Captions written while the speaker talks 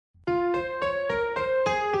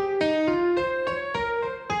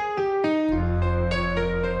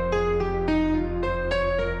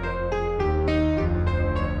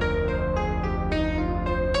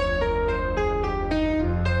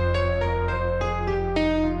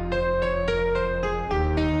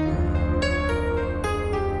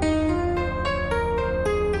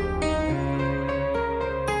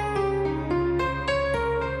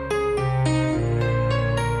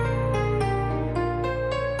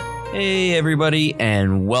Hey everybody,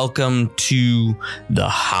 and welcome to the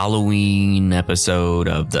Halloween episode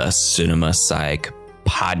of the Cinema Psych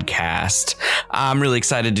podcast. I'm really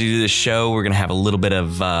excited to do this show. We're going to have a little bit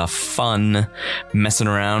of fun messing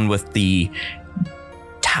around with the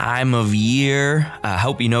time of year. I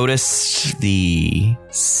hope you noticed the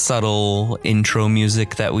subtle intro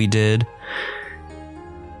music that we did.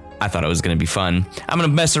 I thought it was going to be fun. I'm going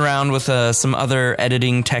to mess around with some other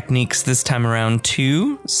editing techniques this time around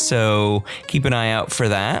too, so keep an eye out for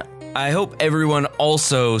that. I hope everyone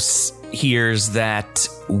also hears that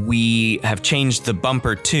we have changed the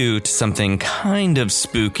bumper to something kind of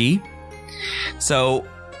spooky. So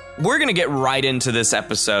we're going to get right into this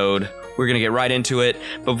episode. We're going to get right into it.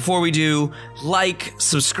 But before we do, like,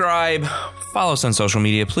 subscribe, follow us on social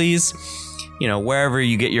media, please. You know, wherever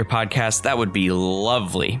you get your podcast, that would be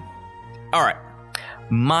lovely. All right,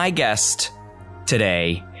 my guest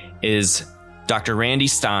today is Dr. Randy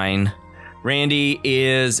Stein. Randy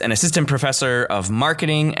is an assistant professor of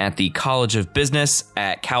marketing at the College of Business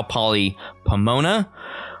at Cal Poly Pomona,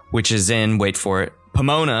 which is in, wait for it,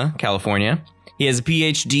 Pomona, California. He has a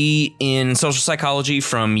PhD in social psychology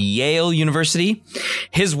from Yale University.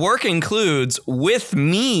 His work includes, with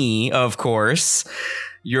me, of course,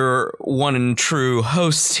 your one and true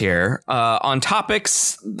host here, on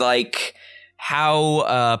topics like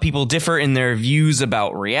how people differ in their views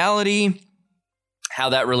about reality, how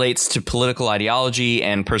that relates to political ideology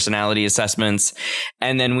and personality assessments.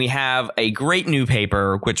 And then we have a great new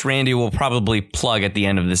paper, which Randy will probably plug at the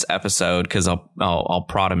end of this episode because I'll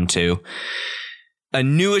prod him to. A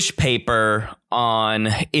newish paper on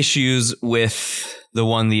issues with the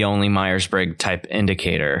one, the only Myers-Briggs type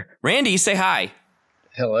indicator. Randy, say hi.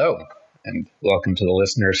 Hello, and welcome to the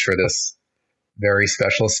listeners for this very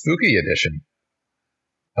special spooky edition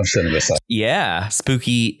of Cinema Psych. Yeah,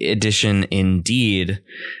 spooky edition indeed.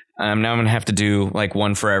 Now I'm going to have to do like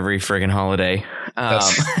one for every friggin' holiday.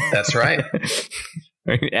 That's right.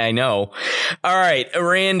 I know. All right,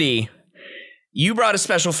 Randy, you brought a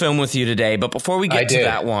special film with you today, but before we get to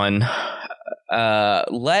that one,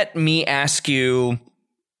 let me ask you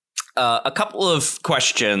a couple of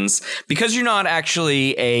questions, because you're not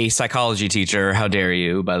actually a psychology teacher. How dare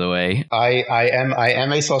you, by the way? I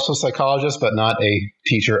am a social psychologist, but not a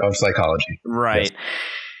teacher of psychology. Right. Yes.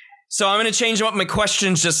 So I'm going to change up my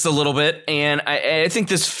questions just a little bit, and I think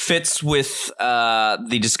this fits with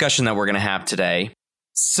the discussion that we're going to have today.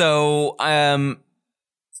 So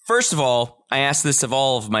first of all, I ask this of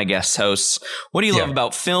all of my guest hosts. What do you love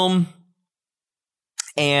about film?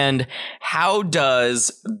 And how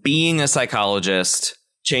does being a psychologist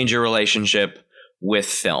change your relationship with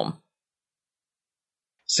film?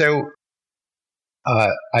 So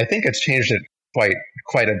I think it's changed it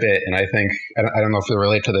quite a bit. And I think, I don't know if you'll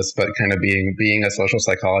relate to this, but kind of being a social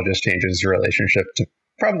psychologist changes your relationship to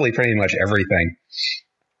probably pretty much everything.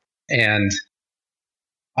 And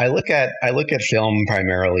I look at film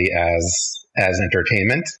primarily as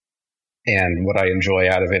entertainment. And what I enjoy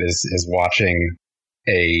out of it is watching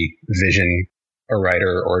a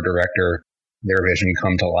writer or director, their vision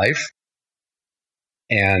come to life.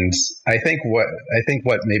 And I think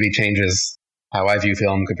what maybe changes how I view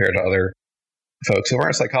film compared to other folks who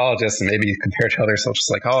aren't psychologists, and maybe compared to other social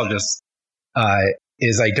psychologists,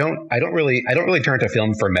 is I don't really turn to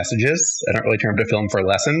film for messages. I don't really turn to film for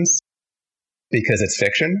lessons, because it's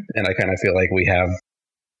fiction, and I kind of feel like we have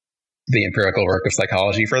the empirical work of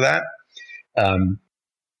psychology for that.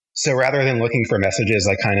 So rather than looking for messages,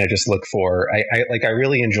 I kind of just look for, I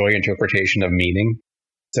really enjoy interpretation of meaning.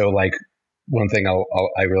 So like one thing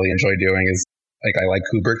I really enjoy doing is, like, I like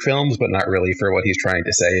Kubrick films, but not really for what he's trying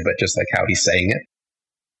to say, but just like how he's saying it.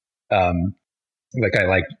 Like I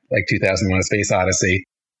like 2001: A Space Odyssey.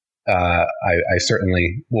 I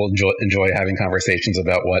certainly will enjoy having conversations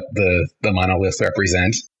about what the monoliths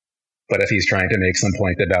represent. But if he's trying to make some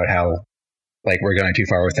point about how, like, we're going too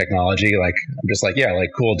far with technology, like, I'm just like, yeah,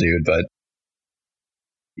 like, cool, dude, but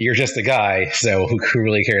you're just a guy, so who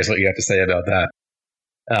really cares what you have to say about that?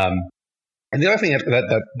 And the other thing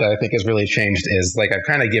that I think has really changed is, like, I've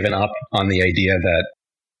kind of given up on the idea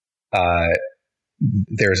that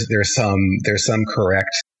there's some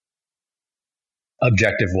correct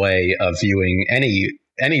objective way of viewing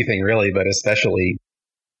anything really, but especially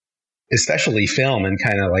film. And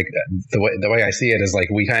kind of like the way I see it is,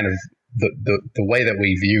 like, we kind of the way that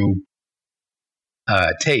we view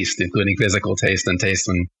taste, including physical taste and taste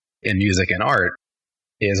in music and art,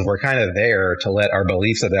 is we're kind of there to let our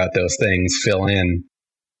beliefs about those things fill in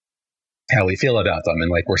how we feel about them.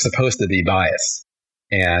 And, like, we're supposed to be biased.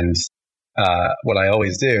 And what I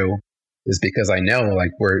always do is, because I know,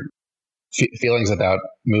 like, feelings about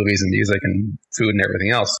movies and music and food and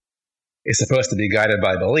everything else is supposed to be guided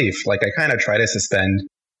by belief. Like, I kind of try to suspend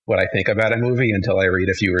what I think about a movie until I read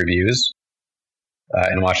a few reviews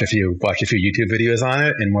and watch a few YouTube videos on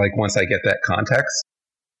it. And like, once I get that context,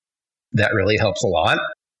 that really helps a lot.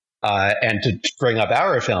 And to bring up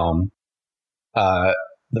our film,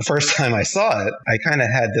 the first time I saw it, I kind of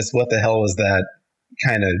had this, what the hell was that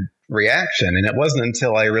kind of reaction? And it wasn't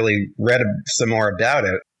until I really read some more about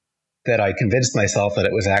it that I convinced myself that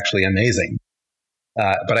it was actually amazing.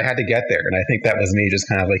 But I had to get there. And I think that was me just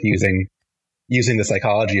kind of like using the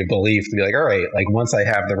psychology of belief to be like, all right, like once I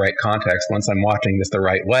have the right context, once I'm watching this the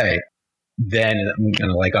right way, then I'm going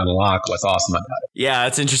to like unlock what's awesome about it. Yeah,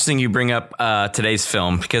 it's interesting you bring up today's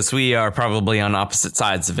film because we are probably on opposite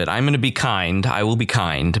sides of it. I'm going to be kind. I will be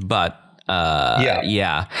kind. But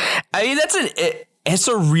yeah. I mean, it's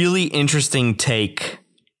a really interesting take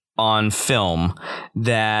on film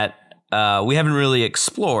that we haven't really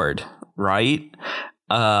explored. Right.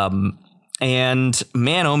 And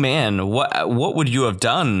man, oh man, what would you have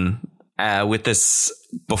done with this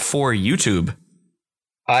before YouTube?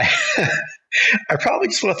 I probably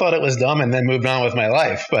just would have thought it was dumb and then moved on with my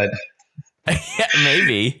life, but yeah,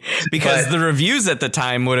 maybe because the reviews at the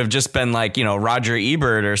time would have just been like, you know, Roger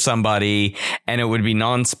Ebert or somebody, and it would be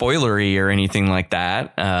non-spoilery or anything like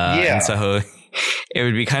that. And so it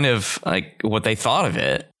would be kind of like what they thought of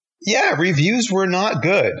it. Yeah, reviews were not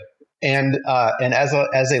good. And as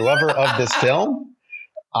a lover of this film,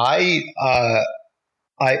 I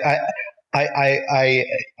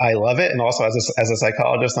love it, and also as a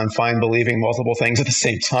psychologist, I'm fine believing multiple things at the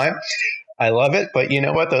same time. I love it, but you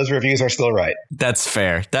know what? Those reviews are still right. That's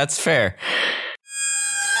fair. That's fair.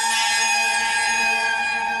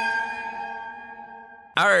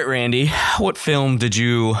 All right, Randy, what film did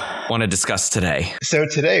you want to discuss today? So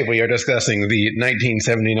today we are discussing the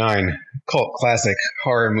 1979 cult classic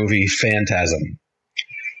horror movie Phantasm,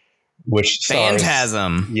 which stars,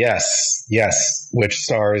 Phantasm. Yes, which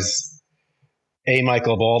stars A.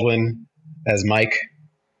 Michael Baldwin as Mike,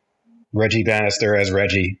 Reggie Bannister as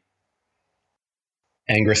Reggie,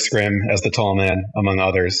 Angus Scrimm as the Tall Man, among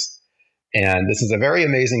others. And this is a very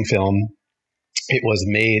amazing film. It was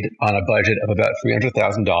made on a budget of about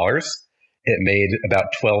 $300,000. It made about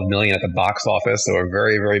 $12 million at the box office, so a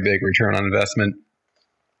very, very big return on investment.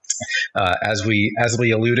 As we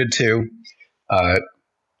alluded to,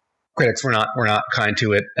 critics were not kind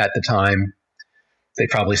to it at the time. They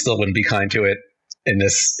probably still wouldn't be kind to it in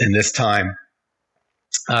this time.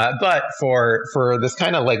 But for this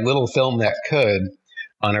kind of like little film that could,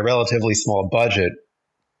 on a relatively small budget,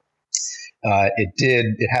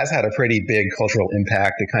 it has had a pretty big cultural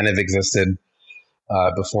impact. It kind of existed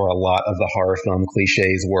before a lot of the horror film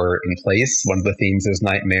cliches were in place. One of the themes is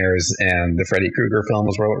nightmares, and the Freddy Krueger film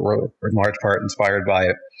was in large part inspired by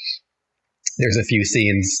it. There's a few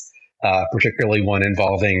scenes, particularly one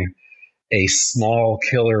involving a small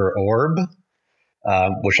killer orb,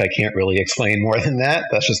 which I can't really explain more than that.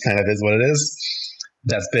 That's just kind of is what it is.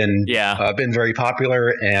 That's been very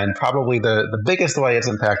popular, and probably the biggest way it's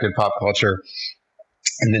impacted pop culture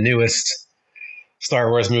in the newest Star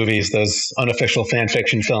Wars movies, those unofficial fan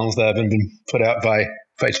fiction films that have been put out by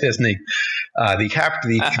Disney. The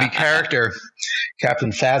character Captain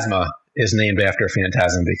Phasma is named after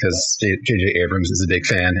Phantasm because J.J. Abrams is a big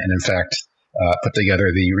fan, and in fact put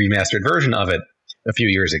together the remastered version of it a few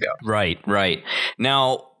years ago. Right.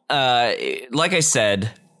 Now, like I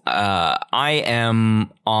said, I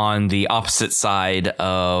am on the opposite side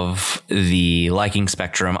of the liking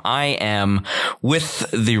spectrum. I am with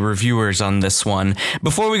the reviewers on this one.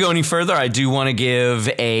 Before we go any further, I do want to give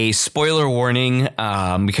a spoiler warning,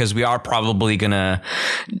 because we are probably going to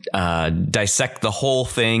dissect the whole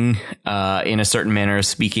thing in a certain manner of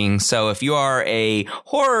speaking. So if you are a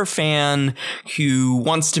horror fan who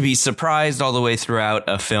wants to be surprised all the way throughout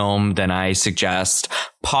a film, then I suggest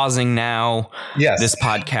pausing now, this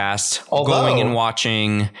podcast, going and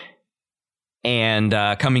watching, and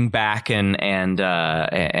coming back and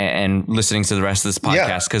listening to the rest of this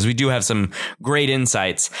podcast, because we do have some great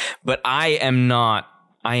insights. But I am not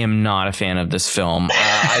a fan of this film.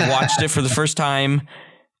 I watched it for the first time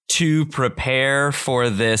to prepare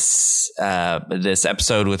for this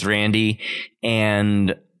episode with Randy,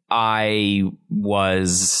 and I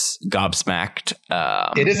was gobsmacked.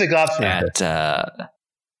 It is a gobsmacker.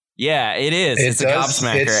 Yeah, it is. It's a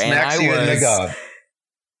gobsmacker. It smacks you in the gob.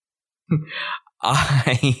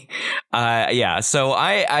 So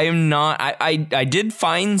I am not. I did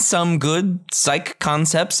find some good psych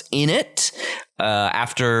concepts in it.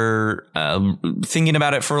 after thinking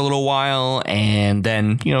about it for a little while, and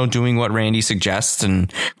then doing what Randy suggests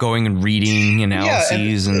and going and reading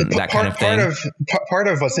analyses and that kind of thing. Part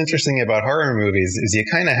of what's interesting about horror movies is you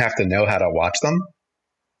kind of have to know how to watch them.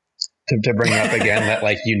 To bring up again that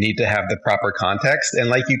like you need to have the proper context, and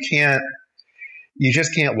like you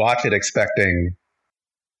just can't watch it expecting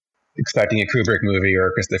a Kubrick movie or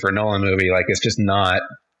a Christopher Nolan movie. Like it's just not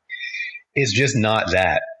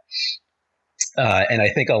that. And I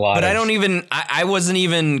think a lot. But I wasn't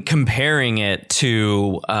even comparing it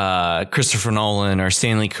to Christopher Nolan or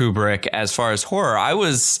Stanley Kubrick as far as horror. I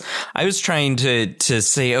was trying to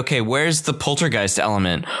say, okay, where's the poltergeist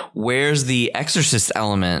element? Where's the exorcist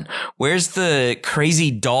element? Where's the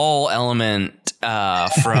crazy doll element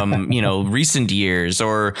from recent years,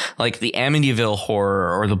 or like the Amityville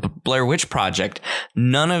Horror or the Blair Witch Project?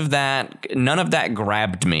 None of that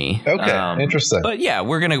grabbed me. Okay, interesting. But yeah,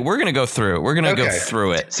 we're gonna go through it. We're gonna go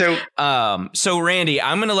through it. So Randy,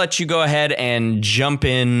 I'm gonna let you go ahead and jump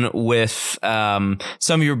in with some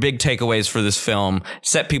of your big takeaways for this film.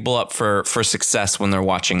 Set people up for success when they're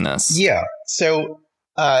watching this. Yeah. So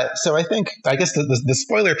I guess the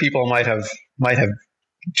spoiler people might have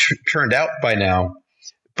turned out by now,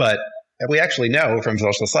 but we actually know from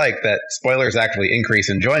social psych that spoilers actually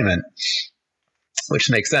increase enjoyment, which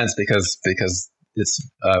makes sense because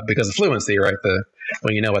it's because of fluency, right?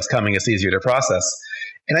 When you know what's coming, it's easier to process.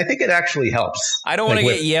 And I think it actually helps. I don't want to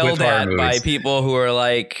get yelled at by people who are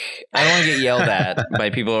like,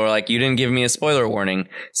 you didn't give me a spoiler warning.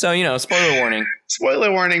 So, spoiler warning.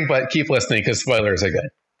 Spoiler warning, but keep listening because spoilers are good,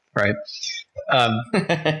 right?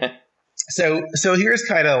 So here's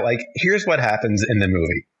here's what happens in the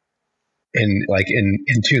movie in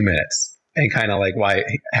 2 minutes, and kind of like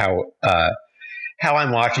how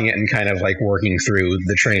I'm watching it and kind of like working through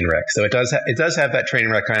the train wreck. So it does have that train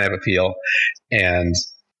wreck kind of appeal, and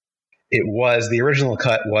the original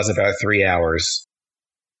cut was about 3 hours.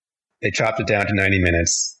 They chopped it down to 90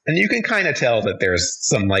 minutes, and you can kind of tell that there's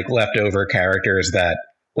some like leftover characters that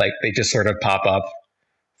like they just sort of pop up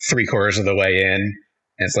 3/4 of the way in.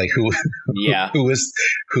 And it's like, who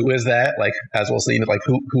is that? Like, as we'll see, like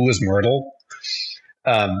who is Myrtle?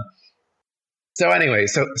 So anyway,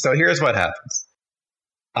 so here's what happens.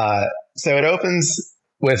 So it opens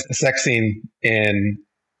with a sex scene in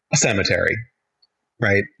a cemetery,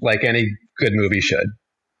 right? Like any good movie should,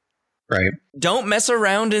 right? Don't mess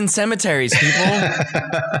around in cemeteries, people.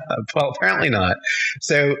 Well, apparently not.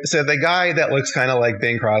 So the guy that looks kind of like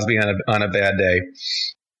Bing Crosby on a bad day,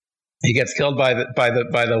 he gets killed by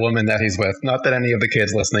the woman that he's with. Not that any of the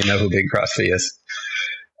kids listening know who Bing Crosby is.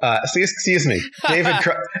 Excuse me, David.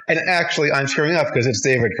 And actually, I'm screwing up because it's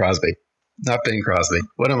David Crosby, not Bing Crosby.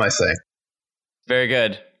 What am I saying? Very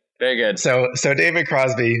good. Very good. So David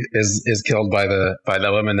Crosby is killed by the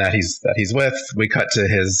woman that he's with. We cut to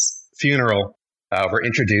his funeral. We're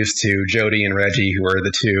introduced to Jody and Reggie, who are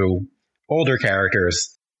the two older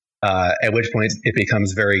characters. At which point it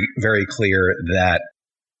becomes very, very clear that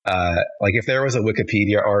like if there was a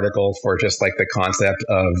Wikipedia article for just like the concept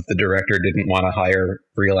of the director didn't want to hire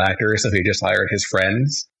real actors, so he just hired his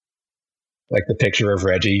friends, like the picture of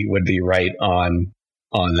Reggie would be right on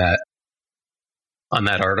that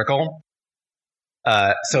article.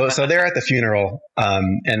 So they're at the funeral,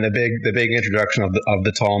 and the big introduction of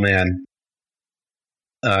the tall man,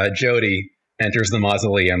 Jody, enters the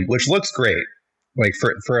mausoleum, which looks great. Like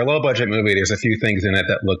for a low budget movie, there's a few things in it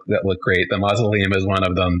that look great. The mausoleum is one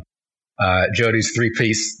of them. Jody's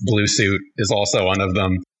 3-piece blue suit is also one of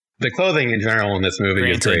them. The clothing in general in this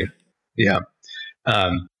movie is great. Yeah.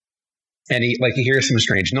 And he hears some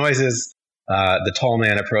strange noises. The tall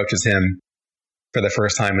man approaches him for the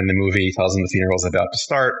first time in the movie. He tells him the funeral is about to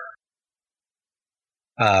start.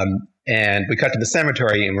 And we cut to the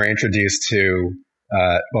cemetery, and we're introduced to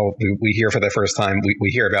we hear for the first time,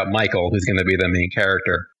 we hear about Michael, who's going to be the main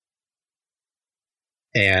character.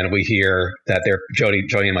 And we hear that Jody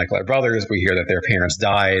and Michael are brothers. We hear that their parents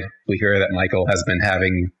died. We hear that Michael has been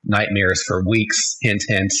having nightmares for weeks. Hint,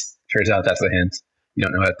 hint. Turns out that's a hint. You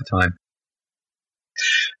don't know at the time.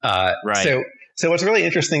 Right. So what's really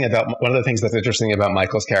interesting one of the things that's interesting about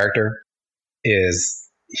Michael's character is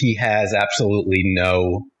he has absolutely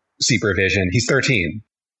no supervision. He's 13.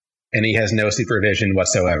 And he has no supervision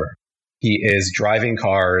whatsoever. He is driving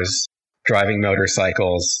cars, driving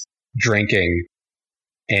motorcycles, drinking,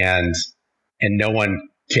 and no one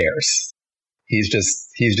cares. He's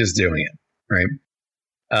just doing it, right?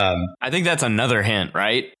 I think that's another hint,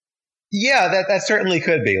 right? Yeah, that certainly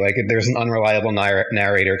could be. Like, there's an unreliable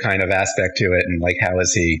narrator kind of aspect to it, and like, how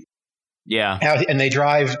is he Yeah. And they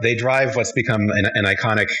drive what's become an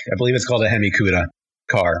iconic, I believe it's called a Hemi Cuda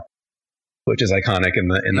car, which is iconic in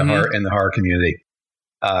the horror community.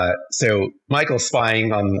 So Michael's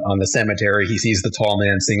spying on the cemetery. He sees the tall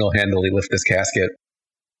man single-handedly lift this casket.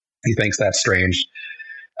 He thinks that's strange.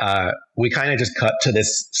 We kind of just cut to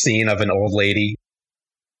this scene of an old lady.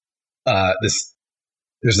 There's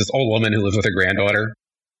this old woman who lives with her granddaughter,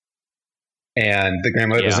 and the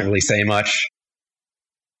grandmother doesn't really say much.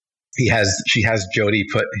 She has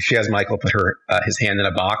Michael put his hand in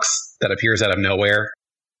a box that appears out of nowhere,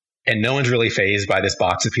 and no one's really fazed by this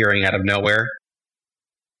box appearing out of nowhere,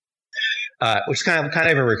 which is kind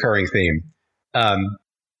of a recurring theme.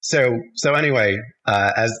 So anyway,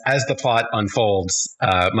 as the plot unfolds,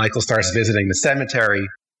 Michael starts visiting the cemetery.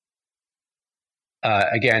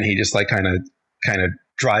 Again, he just like kind of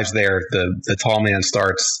drives there. The tall man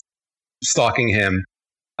starts stalking him.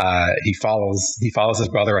 He follows his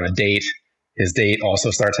brother on a date. His date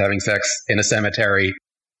also starts having sex in a cemetery.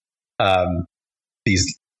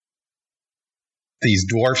 These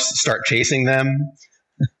dwarfs start chasing them.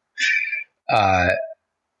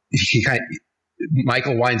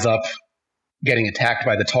 Michael winds up getting attacked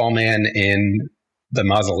by the tall man in the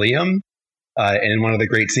mausoleum. And in one of the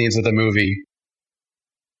great scenes of the movie,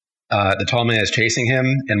 the tall man is chasing him,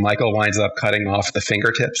 and Michael winds up cutting off the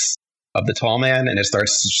fingertips of the tall man, and it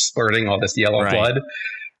starts spurting all this yellow blood.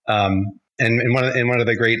 And in one of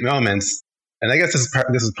the great moments, and I guess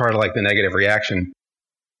this is part of like the negative reaction,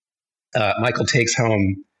 Michael takes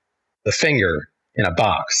home the finger in a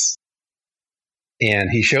box, and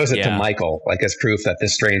he shows it to Michael like as proof that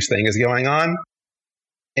this strange thing is going on.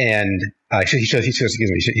 And he shows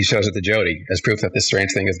it to Jody as proof that this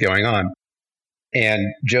strange thing is going on. And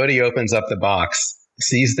Jody opens up the box,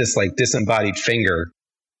 sees this like disembodied finger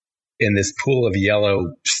in this pool of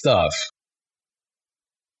yellow stuff,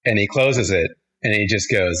 and he closes it, and he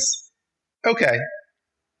just goes, "Okay,"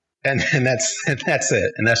 and that's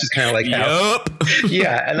it. And that's just kind of like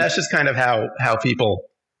and that's just kind of how people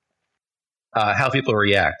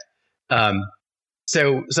react.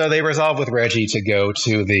 So they resolve with Reggie to go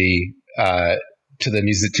to the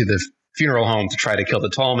funeral home to try to kill the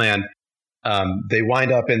tall man. They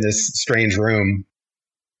wind up in this strange room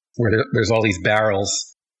where there's all these barrels.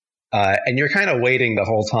 And you're kind of waiting the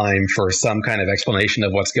whole time for some kind of explanation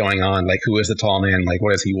of what's going on. Like, who is the tall man? Like,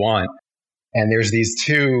 what does he want? And there's these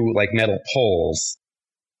two like metal poles,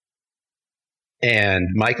 and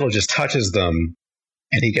Michael just touches them,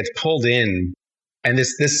 and he gets pulled in. And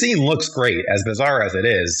this scene looks great, as bizarre as it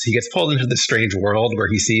is. He gets pulled into this strange world where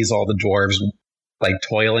he sees all the dwarves like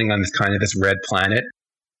toiling on this red planet.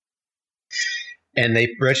 And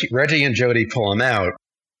Reggie and Jody pull him out.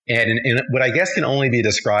 And in what I guess can only be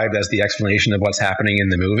described as the explanation of what's happening in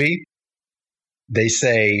the movie, they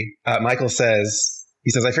say, Michael says,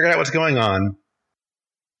 I figured out what's going on.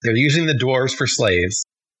 They're using the dwarves for slaves.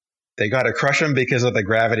 They got to crush them because of the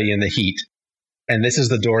gravity and the heat. And this is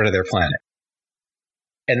the door to their planet.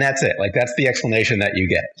 And that's it. Like, that's the explanation that you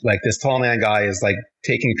get. Like, this tall man guy is like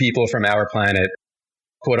taking people from our planet,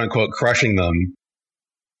 quote unquote, crushing them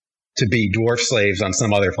to be dwarf slaves on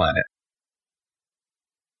some other planet.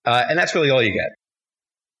 And that's really all you get,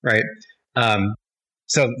 right?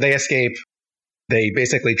 So they escape. They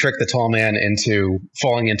basically trick the tall man into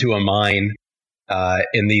falling into a mine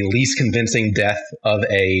in the least convincing death of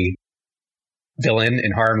a villain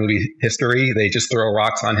in horror movie history. They just throw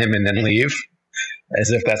rocks on him and then leave,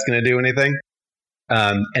 as if that's going to do anything.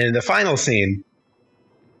 And in the final scene,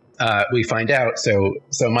 we find out. So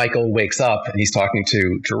Michael wakes up and he's talking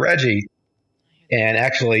to Reggie. And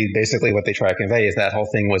actually, basically what they try to convey is that whole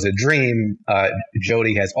thing was a dream.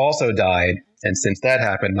 Jody has also died. And since that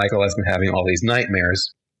happened, Michael has been having all these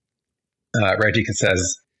nightmares. Reggie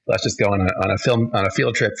says, let's just go on a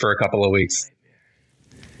field trip for a couple of weeks.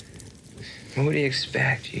 What do you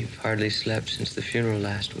expect? You've hardly slept since the funeral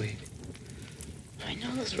last week. I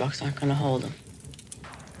know those rocks aren't going to hold him.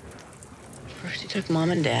 First he took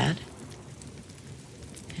Mom and Dad.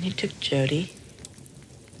 Then he took Jody.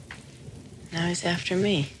 Now he's after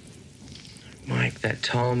me. Mike, that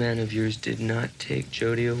tall man of yours did not take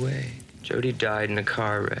Jody away. Jody died in a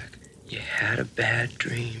car wreck. You had a bad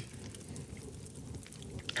dream.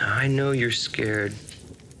 Now, I know you're scared,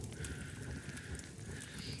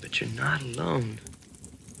 but you're not alone.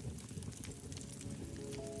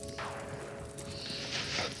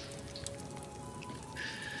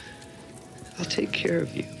 I'll take care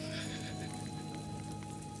of you.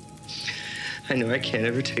 I know I can't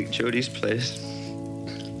ever take Jody's place,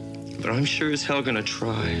 but I'm sure as hell gonna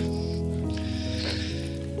try.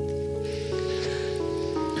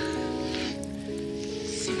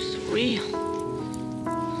 Seems so real.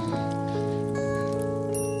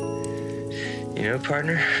 You know,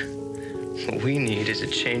 partner, what we need is a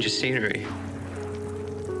change of scenery.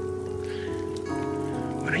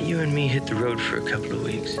 Why don't you and me hit the road for a couple of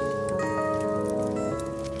weeks?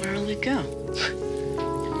 Where'll we go?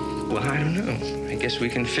 Well, I don't know. I guess we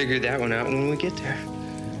can figure that one out when we get there.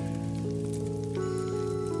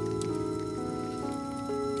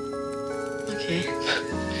 Okay.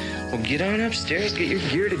 Well, get on upstairs, get your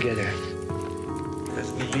gear together.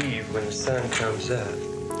 Let's leave when the sun comes up.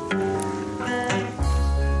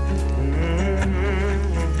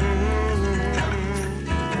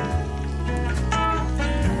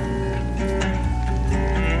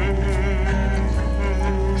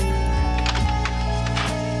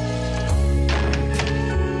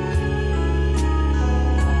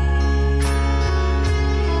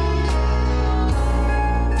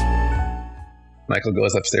 Michael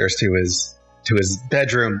goes upstairs to his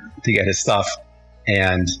bedroom to get his stuff,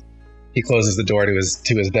 and he closes the door to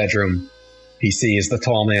his bedroom. He sees the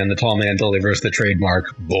tall man. The tall man delivers the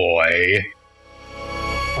trademark boy.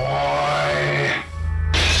 Boy.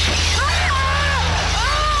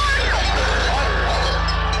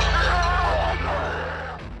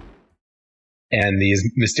 And these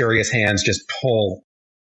mysterious hands just pull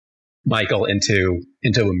Michael into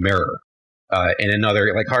a mirror. In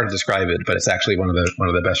another, like, hard to describe it, but it's actually one of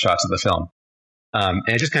the best shots of the film. And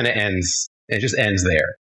it just kind of ends. It just ends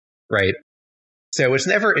there, right? So it's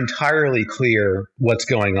never entirely clear what's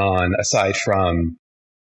going on, aside from,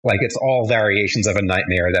 like, it's all variations of a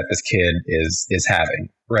nightmare that this kid is having,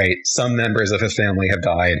 right? Some members of his family have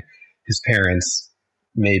died, his parents,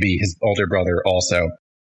 maybe his older brother also,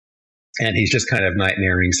 and he's just kind of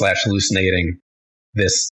nightmaring / hallucinating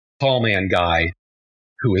this tall man guy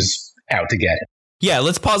who is out to get it. Yeah,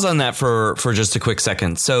 let's pause on that for just a quick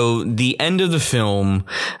second. So the end of the film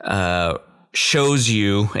shows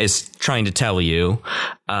you, is trying to tell you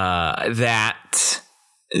that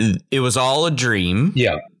it was all a dream.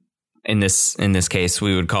 Yeah. In this case,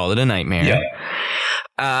 we would call it a nightmare.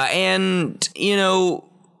 Yeah. And, you know,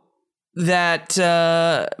 that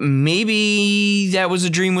maybe that was a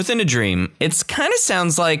dream within a dream. It's kind of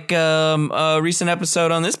sounds like a recent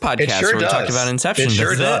episode on this podcast where we talked about Inception. It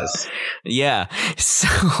sure does. Yeah. So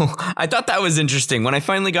I thought that was interesting. When I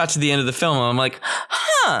finally got to the end of the film, I'm like,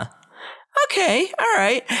 huh, okay, all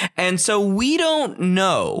right. And so we don't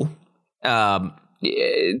know.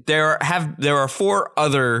 There are 4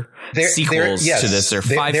 other sequels to this. There are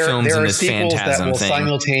 5 films in this Phantasm that will thing.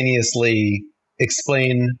 Simultaneously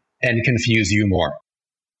explain and confuse you more.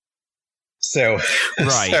 So,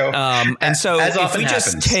 right. And so if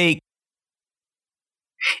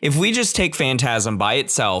we just take Phantasm by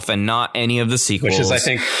itself and not any of the sequels, which is, I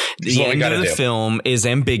think, the end of the film is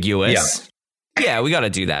ambiguous. Yeah, we got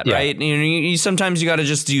to do that, right? You know, sometimes you got to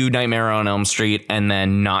just do Nightmare on Elm Street and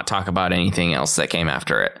then not talk about anything else that came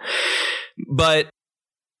after it.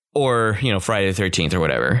 Or, you know, Friday the 13th or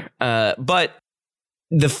whatever. But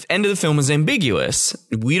the end of the film is ambiguous.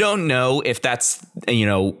 We don't know if that's, you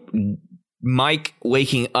know, Mike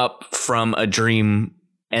waking up from a dream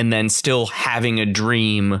and then still having a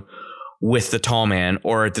dream with the tall man,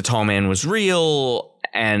 or the tall man was real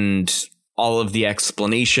and all of the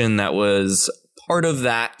explanation that was part of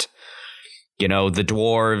that, you know, the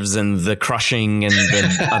dwarves and the crushing and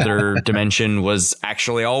the other dimension was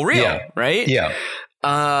actually all real, right? Yeah.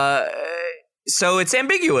 So it's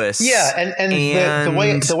ambiguous. Yeah, and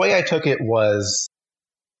the way I took it was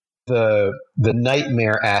the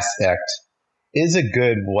nightmare aspect is a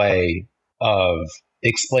good way of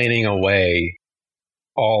explaining away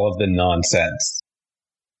all of the nonsense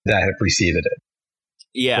that had preceded it.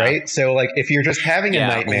 Yeah. Right? So, like, if you're just having a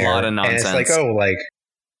nightmare, a lot of nonsense, and it's like, oh, like,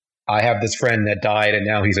 I have this friend that died and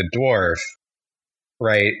now he's a dwarf,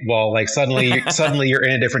 right? Well, like, suddenly you're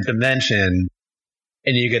in a different dimension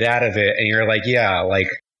and you get out of it and you're like, yeah, like,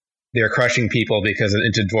 they're crushing people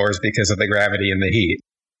into dwarves because of the gravity and the heat.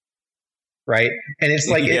 Right? And it's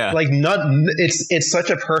like, it's such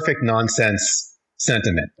a perfect nonsense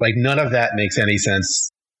sentiment. Like, none of that makes any sense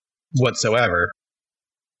whatsoever.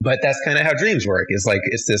 But that's kind of how dreams work. It's like,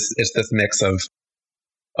 it's this mix of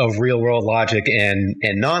real world logic and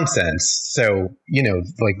nonsense. So, you know,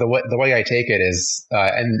 like the way I take it is,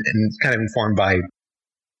 and kind of informed by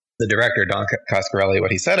the director, Don Coscarelli,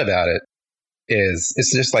 what he said about it is,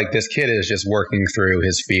 it's just like, this kid is just working through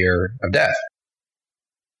his fear of death.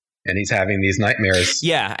 And he's having these nightmares.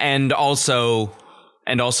 Yeah. And also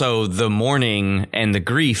the mourning and the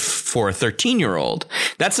grief for a 13-year-old.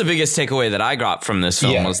 That's the biggest takeaway that I got from this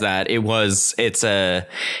film, was that it's a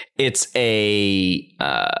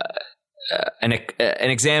an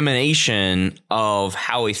examination of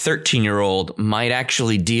how a 13-year-old might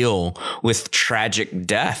actually deal with tragic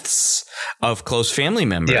deaths of close family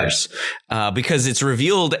members. Because it's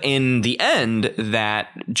revealed in the end that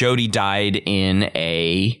Jody died in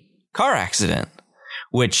a car accident,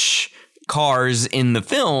 which cars in the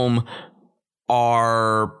film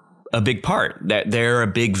are a big part. That they're a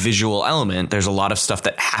big visual element. There's a lot of stuff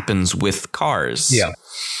that happens with cars. Yeah.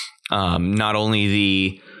 Not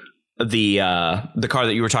only the car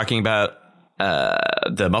that you were talking about,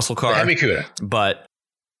 the muscle car, the Hemi-Cuda, but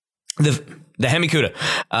the Hemi-Cuda,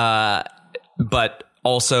 but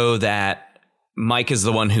also that Mike is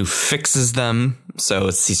the one who fixes them. So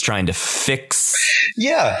he's trying to fix.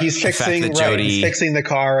 Yeah, he's fixing. That Jody he's fixing the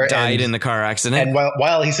car. Died in the car accident. And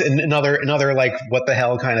while he's in another like what the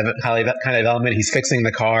hell kind of element, he's fixing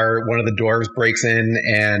the car. One of the doors breaks in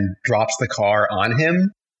and drops the car on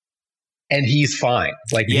him, and he's fine.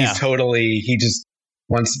 Like he's totally. He just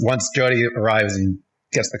once Jody arrives and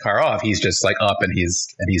gets the car off, he's just like up and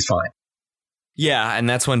he's fine. Yeah, and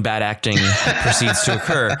that's when bad acting proceeds to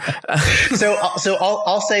occur. So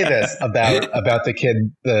I'll say this about the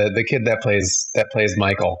kid that plays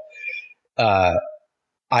Michael.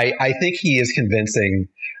 I think he is convincing.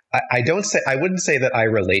 I wouldn't say that I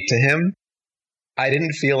relate to him. I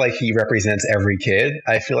didn't feel like he represents every kid.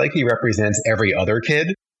 I feel like he represents every other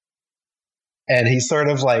kid. And he's sort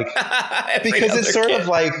of like because it's sort of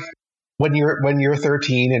like when you're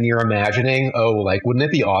 13 and you're imagining, oh, like, wouldn't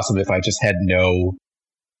it be awesome if I just had no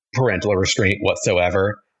parental restraint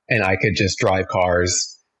whatsoever and I could just drive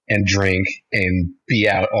cars and drink and be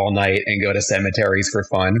out all night and go to cemeteries for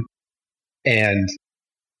fun? And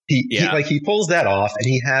he pulls that off, and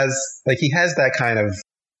he has that kind of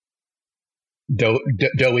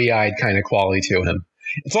doughy-eyed kind of quality to him.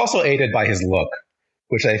 It's also aided by his look,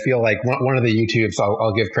 which I feel like one of the YouTubes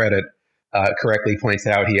I'll give credit correctly points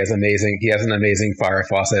out he has an amazing Farrah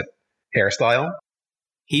Fawcett hairstyle.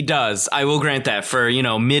 He does. I will grant that for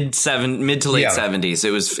mid to late 70s.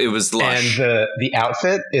 It was lush. And the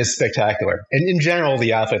outfit is spectacular. And in general,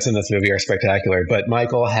 the outfits in this movie are spectacular. But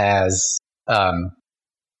Michael has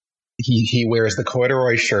he wears the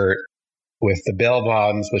corduroy shirt with the bell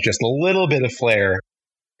bottoms with just a little bit of flair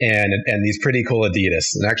and these pretty cool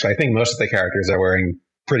Adidas. And actually, I think most of the characters are wearing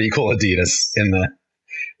pretty cool Adidas in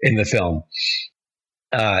the film.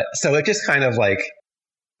 So it just kind of like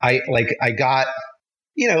I got,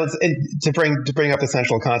 to bring up the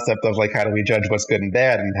central concept of like, how do we judge what's good and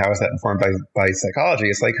bad, and how is that informed by psychology?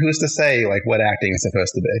 It's like, who's to say like what acting is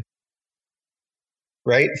supposed to be?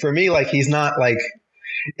 Right? For me, like, he's not like,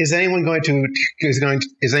 is anyone going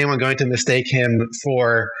to mistake him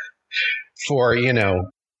for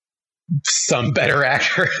some better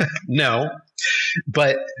actor? No.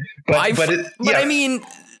 But I mean,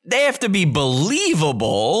 they have to be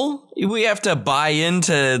believable. We have to buy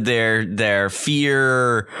into their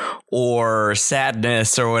fear or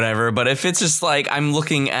sadness or whatever. But if it's just like, I'm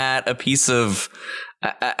looking at a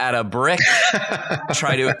brick,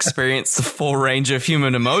 try to experience the full range of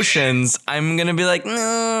human emotions, I'm going to be like,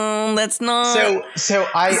 no, that's not. So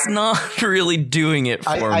it's not really doing it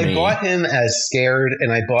for me. I bought him as scared,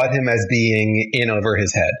 and I bought him as being in over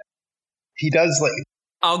his head. He does like.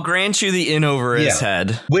 I'll grant you the in over his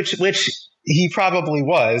head, which he probably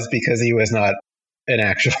was, because he was not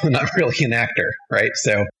really an actor, right?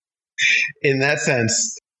 So, in that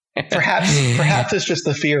sense, perhaps it's just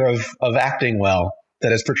the fear of acting well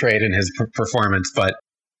that is portrayed in his performance. But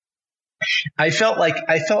I felt like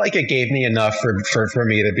it gave me enough for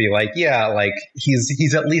me to be like, yeah, like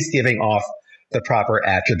he's at least giving off the proper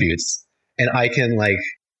attributes, and I can like.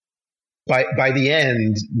 By the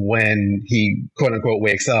end, when he quote unquote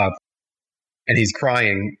wakes up and he's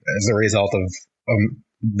crying as a result of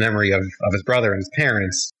memory of his brother and his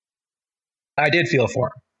parents, I did feel for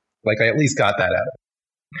him. Like, I at least got that out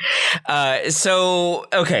of it. So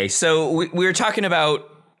we were talking about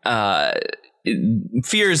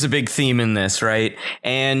fear is a big theme in this, right?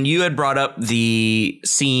 And you had brought up the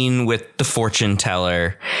scene with the fortune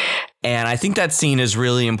teller. And I think that scene is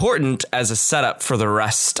really important as a setup for the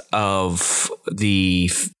rest of the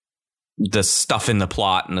stuff in the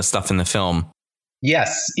plot and the stuff in the film.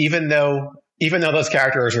 Yes, even though those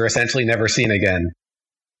characters are essentially never seen again,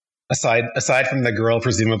 aside from the girl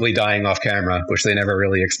presumably dying off camera, which they never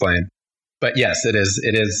really explain. But yes,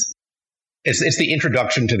 it's the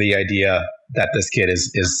introduction to the idea that this kid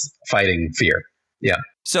is fighting fear. Yeah.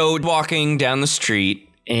 So walking down the street,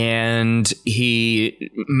 and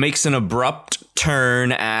he makes an abrupt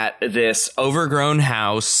turn at this overgrown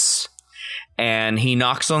house, and he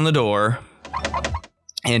knocks on the door,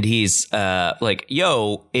 And he's like,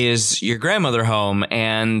 yo, is your grandmother home?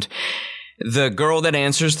 And the girl that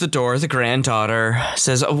answers the door, the granddaughter,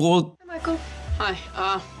 says, oh, well... Hi, Michael.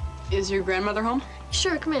 Hi, is your grandmother home?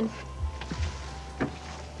 Sure, come in.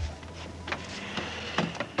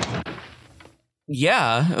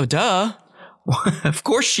 Yeah, oh, duh. Of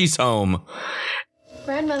course she's home.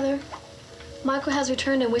 Grandmother, Michael has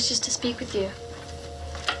returned and wishes to speak with you.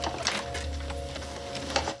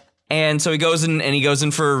 And so he goes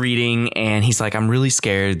in for a reading, and he's like, I'm really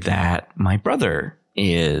scared that my brother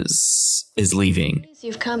is leaving.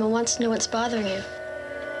 You've come and wants to know what's bothering you.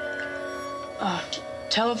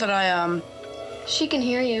 Tell her that I, She can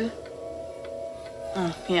hear you.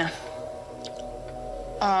 Oh, yeah.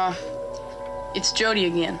 It's Jody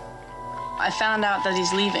again. I found out that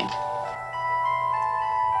he's leaving.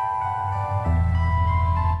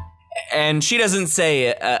 And she doesn't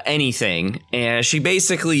say anything. And she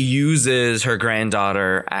basically uses her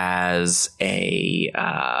granddaughter as a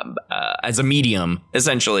medium,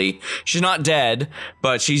 essentially. She's not dead,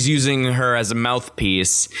 but she's using her as a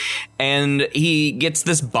mouthpiece. And he gets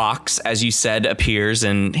this box, as you said, appears,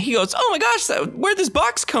 and he goes, oh my gosh, where'd this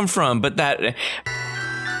box come from? But that...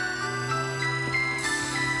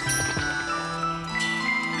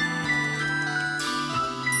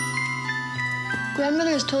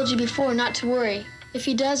 Grandmother has told you before not to worry. If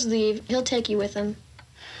he does leave, he'll take you with him.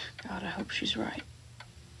 God, I hope she's right.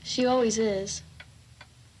 She always is.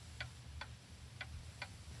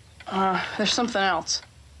 There's something else.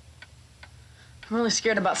 I'm really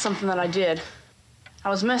scared about something that I did. I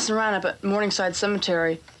was messing around up at Morningside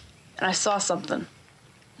Cemetery, and I saw something.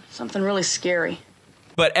 Something really scary.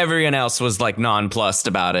 But everyone else was like nonplussed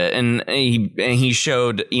about it, and he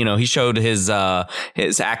showed his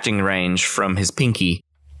acting range from his pinky.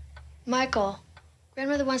 Michael,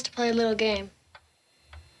 Grandmother wants to play a little game.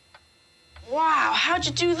 Wow, how'd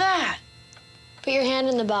you do that? Put your hand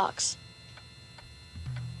in the box.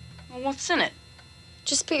 Well, what's in it?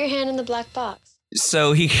 Just put your hand in the black box.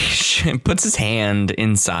 So he puts his hand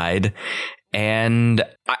inside, and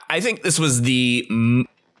I think this was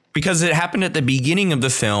because it happened at the beginning of the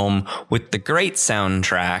film with the great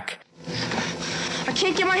soundtrack. I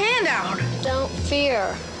can't get my hand out. Don't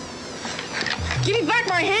fear. Give me back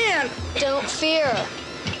my hand. Don't fear.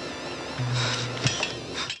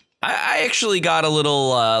 I actually got a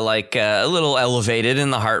little elevated in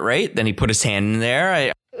the heart rate. Then he put his hand in there.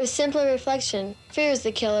 It was simply reflection. Fear is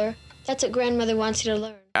the killer. That's what Grandmother wants you to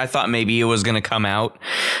learn. I thought maybe it was going to come out,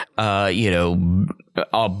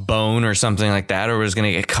 a bone or something like that, or was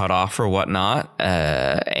going to get cut off or whatnot.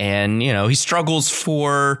 And he struggles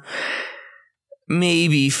for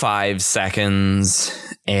maybe 5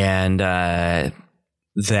 seconds, and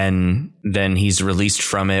then he's released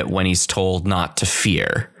from it when he's told not to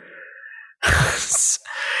fear.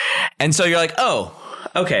 And so you're like, oh,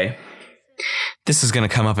 okay, this is going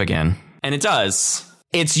to come up again. And it does.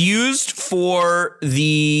 It's used for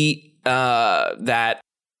that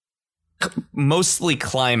mostly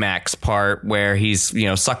climax part where he's,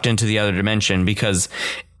 sucked into the other dimension, because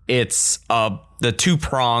it's the two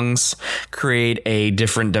prongs create a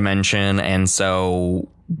different dimension. And so,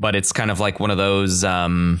 but it's kind of like one of those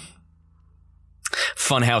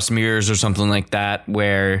funhouse mirrors or something like that,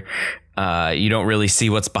 where you don't really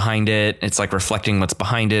see what's behind it. It's like reflecting what's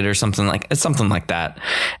behind it or something like that.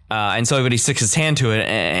 And so everybody sticks his hand to it,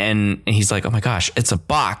 and he's like, oh my gosh, it's a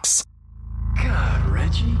box. God,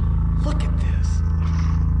 Reggie, look at this.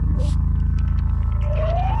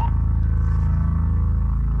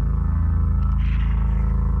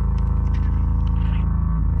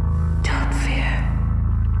 Don't fear.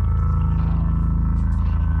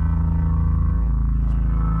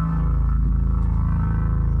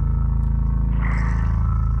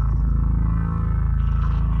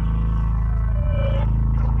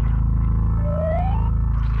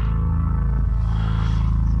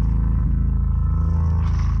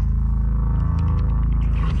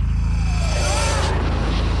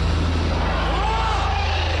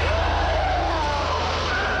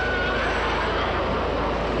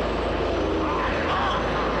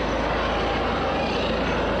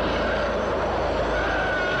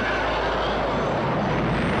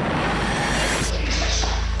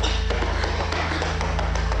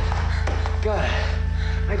 God,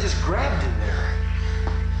 I just grabbed in there.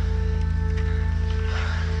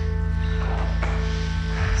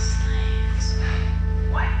 Slaves.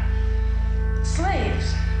 What?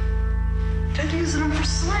 Slaves? They're using them for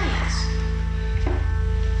slaves.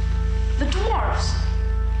 The dwarves.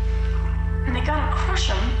 And they gotta crush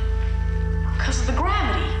them because of the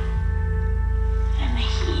gravity and the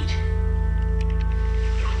heat.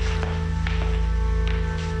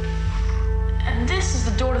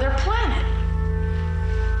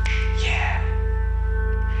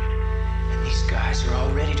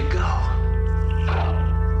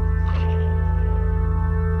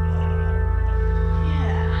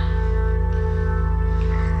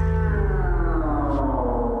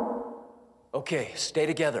 Okay, stay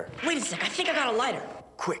together. Wait a sec, I think I got a lighter.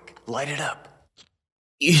 Quick, light it up.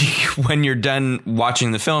 When you're done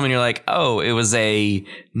watching the film and you're like, oh, it was a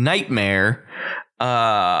nightmare.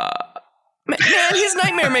 Man, his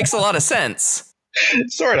nightmare makes a lot of sense.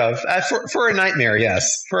 Sort of. For a nightmare,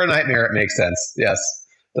 yes. For a nightmare, it makes sense. Yes,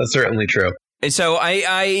 that's certainly true. So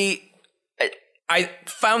I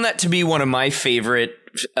found that to be one of my favorite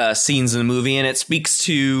scenes in the movie, and it speaks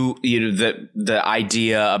to the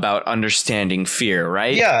idea about understanding fear,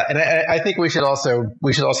 right? Yeah, and I think we should also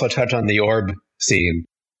touch on the orb scene,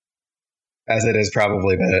 as it is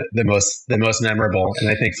probably the most memorable, and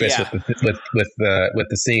I think fits with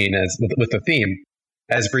the scene as with the theme,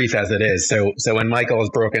 as brief as it is. So when Michael is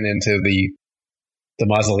broken into the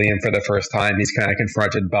mausoleum for the first time, he's kind of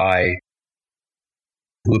confronted by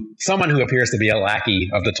someone who appears to be a lackey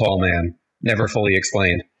of the tall man, never fully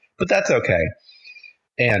explained, but that's okay.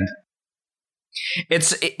 And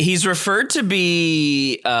he's referred to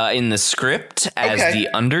be in the script as the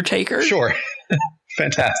Undertaker. Sure,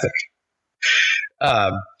 fantastic.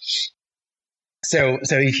 So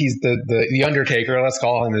he's the Undertaker, let's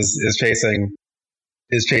call him, is chasing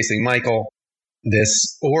Michael.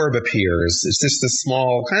 This orb appears. It's just a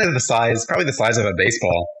small, kind of probably the size of a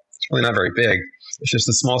baseball. It's really not very big. It's just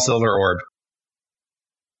a small silver orb.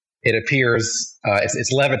 It appears,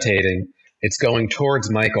 it's levitating. It's going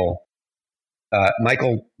towards Michael.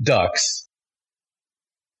 Michael ducks.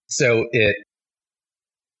 So it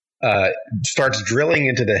starts drilling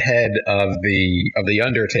into the head of the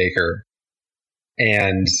Undertaker,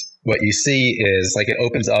 and what you see is like it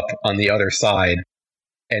opens up on the other side,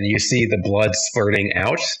 and you see the blood spurting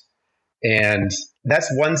out. And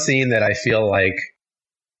that's one scene that I feel like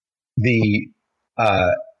the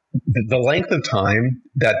length of time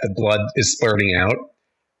that the blood is spurting out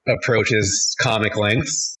approaches comic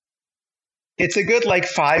lengths. It's a good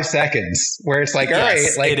 5 seconds where it's like, all right,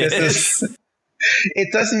 this is.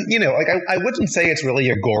 It doesn't, I wouldn't say it's really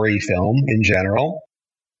a gory film in general.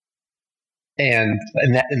 And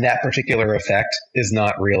that particular effect is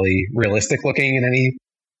not really realistic looking in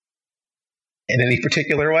any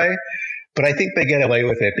particular way. But I think they get away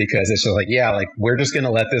with it because it's just we're just going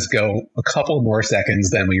to let this go a couple more seconds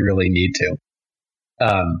than we really need to.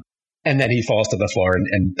 And then he falls to the floor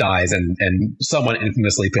and dies, and someone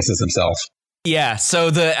infamously pisses himself. Yeah,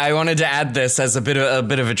 so I wanted to add this as a bit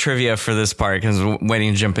of a trivia for this part because I'm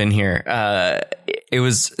waiting to jump in here.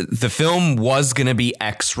 The film was going to be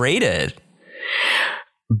X-rated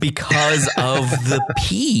because of the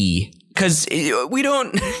pee. Because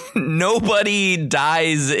nobody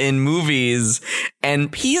dies in movies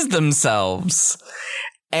and pees themselves.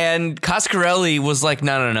 And Coscarelli was like,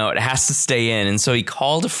 no, it has to stay in. And so he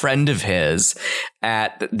called a friend of his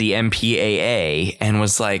at the MPAA and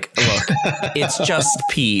was like, look, it's just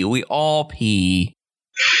pee. We all pee.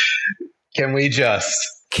 Can we just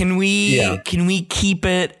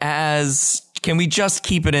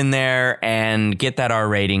keep it in there and get that R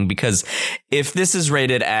rating? Because if this is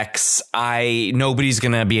rated X, nobody's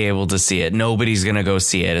going to be able to see it. Nobody's going to go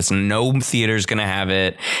see it. No theater's going to have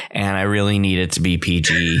it. And I really need it to be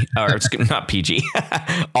PG, or it's not PG,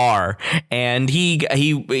 R. And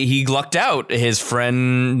he lucked out. His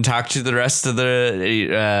friend talked to the rest of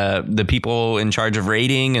the people in charge of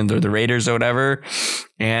rating and the raters or whatever.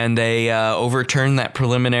 And they overturned that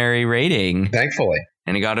preliminary rating. Thankfully.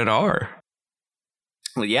 And he got it R.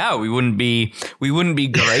 Well, yeah, we wouldn't be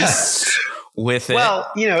graced with it.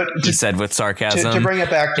 Well, he said with sarcasm. To bring it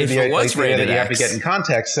back to the idea that you have to get in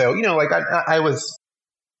context. So, I was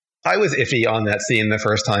iffy on that scene the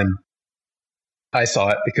first time I saw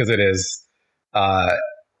it because it is,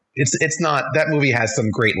 it's not, that movie has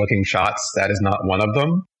some great looking shots. That is not one of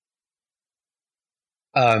them.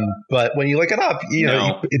 But when you look it up,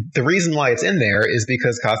 the reason why it's in there is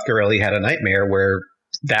because Coscarelli had a nightmare where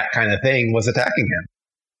that kind of thing was attacking him.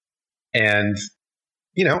 And,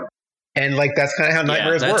 that's kind of how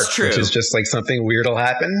nightmares work, true. Which is just something weird will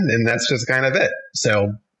happen. And that's just kind of it.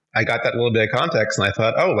 So I got that little bit of context and I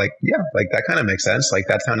thought, that kind of makes sense.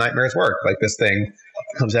 That's how nightmares work. This thing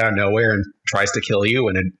comes out of nowhere and tries to kill you.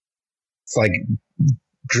 And it's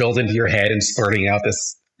drilled into your head and spurting out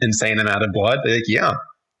this insane amount of blood.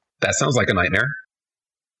 That sounds like a nightmare.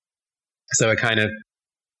 So it kind of,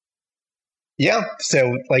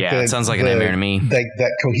 it sounds like a nightmare to me.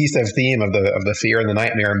 That cohesive theme of the fear and the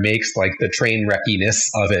nightmare makes the train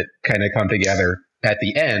wreckiness of it kind of come together at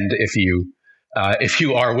the end if you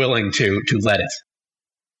are willing to let it.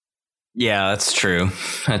 Yeah, that's true.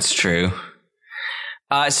 That's true.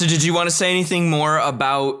 So did you want to say anything more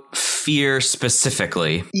about fear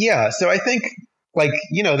specifically? Yeah. So I think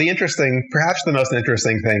perhaps the most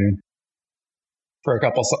interesting thing for a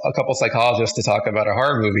couple psychologists to talk about a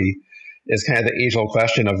horror movie is kind of the age-old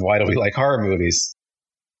question of why do we like horror movies?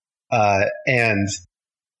 And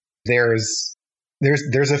there's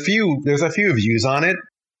a few views on it.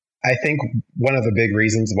 I think one of the big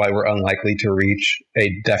reasons why we're unlikely to reach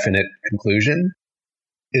a definite conclusion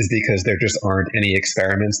is because there just aren't any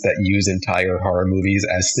experiments that use entire horror movies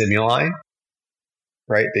as stimuli,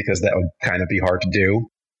 right? Because that would kind of be hard to do.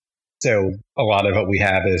 So a lot of what we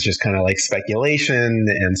have is just kind of like speculation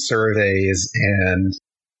and surveys and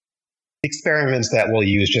experiments that will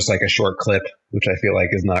use just like a short clip, which I feel like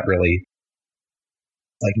is not really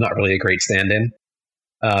a great stand-in.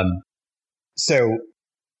 So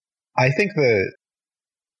I think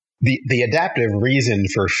the adaptive reason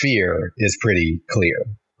for fear is pretty clear,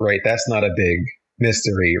 right? That's not a big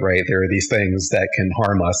mystery, right? There are these things that can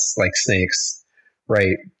harm us, like snakes,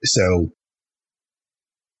 right? So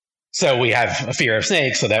we have a fear of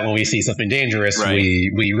snakes, so that when we see something dangerous, right,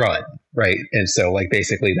 we run, right? And so, like,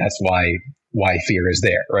 basically, that's why fear is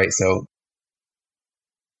there, right? So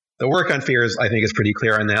the work on fears, I think, is pretty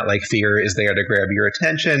clear on that. Like, fear is there to grab your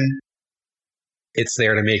attention. It's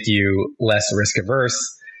there to make you less risk averse,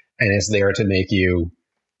 and it's there to make you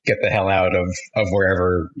get the hell out of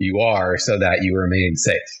wherever you are so that you remain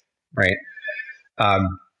safe, right?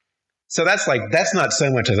 So that's not so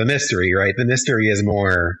much of a mystery, right? The mystery is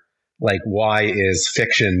more like, why is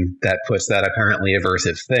fiction that puts that apparently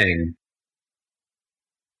aversive thing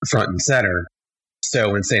front and center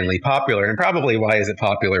so insanely popular? And probably why is it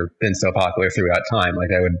been so popular throughout time? Like,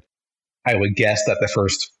 I would guess that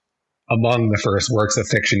among the first works of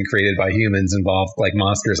fiction created by humans involved like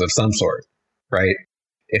monsters of some sort, right?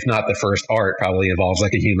 If not the first art, probably involves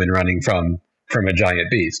like a human running from a giant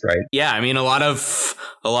beast, right? Yeah, I mean, a lot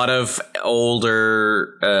of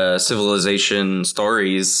older civilization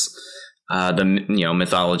stories,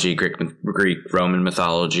 mythology, Greek, Roman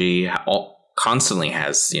mythology, constantly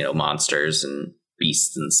has monsters and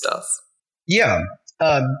beasts and stuff. Yeah.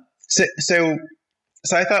 So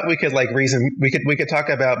I thought we could we could talk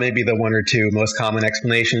about maybe the one or two most common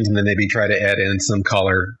explanations, and then maybe try to add in some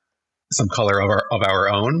color of our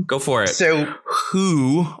own. Go for it. So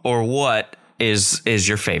who or what is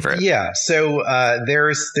your favorite? Yeah. So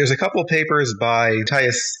there's a couple of papers by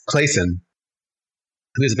Matthias Claesen,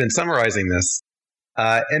 who's been summarizing this,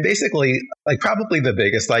 and basically, like, probably the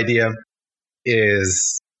biggest idea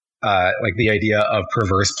is like the idea of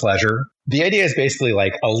perverse pleasure. The idea is basically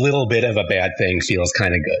like a little bit of a bad thing feels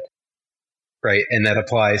kind of good, right? And that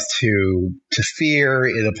applies to fear.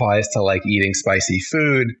 It applies to like eating spicy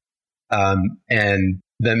food. And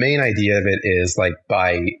the main idea of it is like,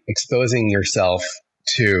 by exposing yourself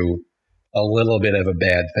to a little bit of a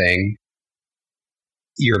bad thing,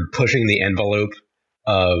 you're pushing the envelope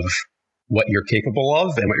of what you're capable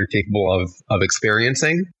of and what you're capable of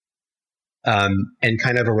experiencing. And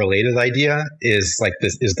kind of a related idea is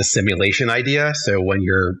the simulation idea. So when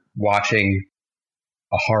you're watching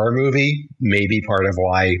a horror movie, maybe part of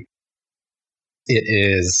why it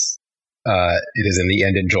is in the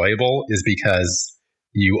end enjoyable is because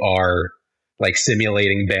you are like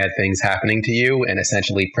simulating bad things happening to you and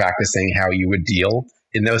essentially practicing how you would deal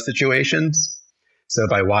in those situations. So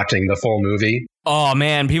by watching the full movie, oh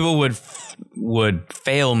man, people would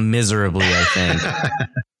fail miserably, I think.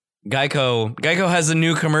 Geico has a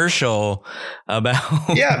new commercial about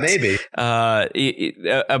maybe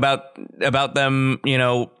about them,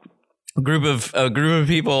 a group of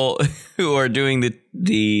people who are doing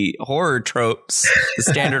the horror tropes, the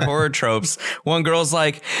standard horror tropes. One girl's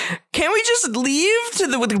like, "Can't we just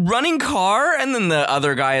leave with the running car?" And then the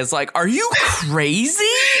other guy is like, "Are you crazy?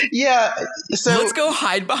 Yeah, so let's go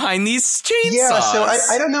hide behind these chainsaws." Yeah, so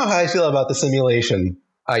I don't know how I feel about the simulation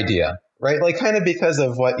idea. Right, like kind of because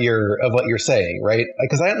of what you're saying, right?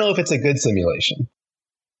 Because I don't know if it's a good simulation.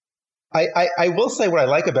 I will say what I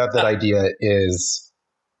like about that idea is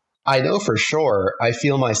I know for sure I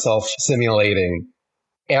feel myself simulating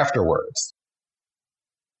afterwards,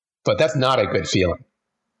 but that's not a good feeling,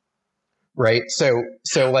 right? So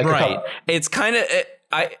like right, it's kind of.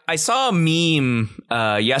 I saw a meme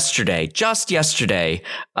just yesterday.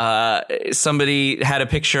 Somebody had a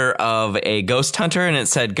picture of a ghost hunter, and it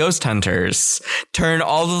said, "Ghost hunters, turn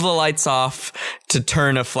all of the lights off to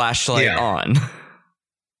turn a flashlight on."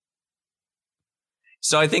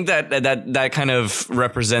 So I think that kind of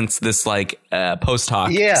represents this like post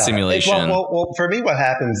hoc simulation. Well, for me, what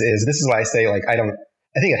happens is, this is why I say, like, I think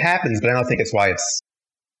it happens, but I don't think it's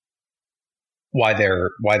why they're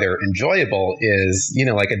enjoyable is,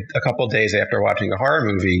 like a couple of days after watching a horror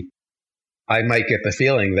movie, I might get the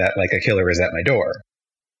feeling that like a killer is at my door.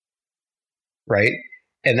 Right.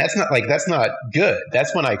 And that's not good.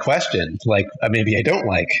 That's when I questioned, like, maybe I don't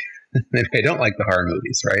like the horror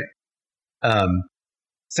movies, right?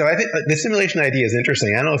 So I think the simulation idea is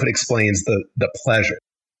interesting. I don't know if it explains the pleasure,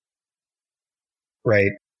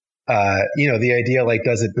 right? The idea, like,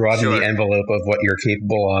 does it broaden the envelope of what you're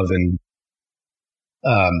capable of, and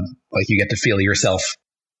like you get to feel yourself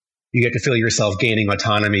gaining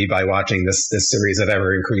autonomy by watching this series of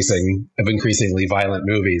increasingly violent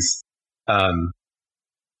movies.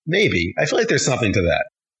 Maybe. I feel like there's something to that.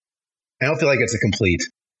 I don't feel like it's a complete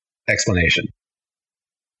explanation.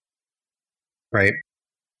 Right?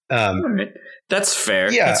 That's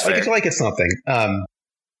fair. Yeah, That's fair. I feel like it's something. And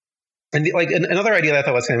another idea that I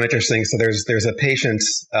thought was kind of interesting. So there's a patient,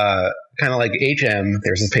 kind of like HM.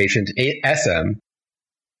 There's a patient SM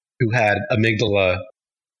who had amygdala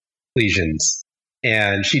lesions,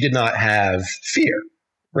 and she did not have fear.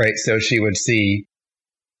 Right, so she would see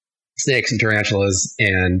snakes and tarantulas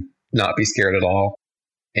and not be scared at all,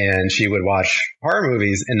 and she would watch horror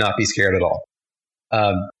movies and not be scared at all.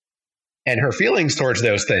 And her feelings towards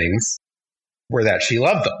those things were that she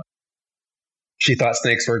loved them. She thought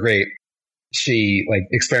snakes were great. She, like,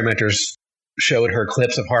 experimenters showed her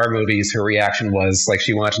clips of horror movies. Her reaction was, like,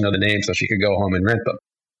 she wanted to know the names so she could go home and rent them.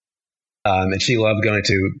 And she loved going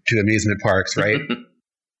to amusement parks, right?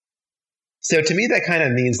 So to me, that kind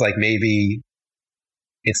of means, like, maybe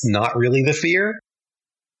it's not really the fear.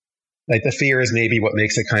 Like, the fear is maybe what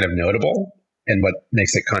makes it kind of notable and what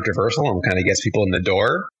makes it controversial and kind of gets people in the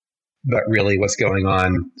door. But really what's going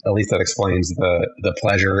on, at least that explains the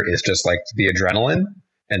pleasure, is just like the adrenaline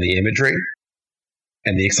and the imagery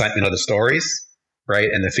and the excitement of the stories, right?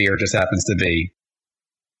 And the fear just happens to be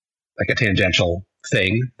like a tangential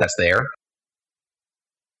thing that's there.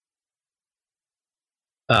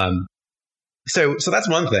 So that's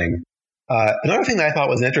one thing. Another thing that I thought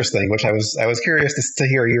was interesting, which I was curious to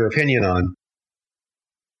hear your opinion on,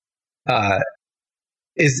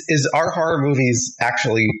 is are horror movies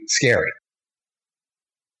actually scary?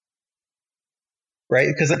 Right?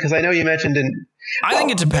 Because I know you mentioned I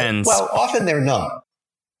think it depends. Well, often they're not.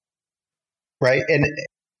 Right? And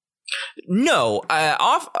no,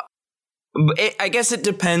 I guess it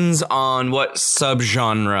depends on what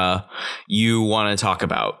subgenre you want to talk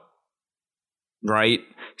about. Right?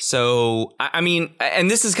 So, I mean, and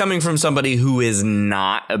this is coming from somebody who is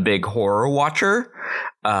not a big horror watcher.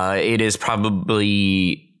 It is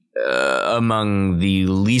probably among the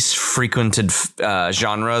least frequented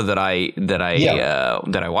genre that I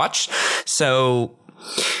watch. So,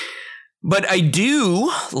 but I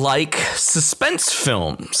do like suspense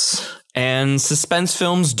films. And suspense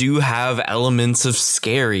films do have elements of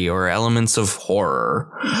scary or elements of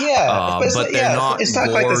horror. Yeah, but they're not it's not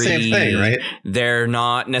gory. Quite the same thing, right? They're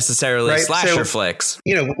not necessarily slasher flicks.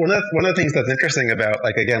 You know, one of the things that's interesting about,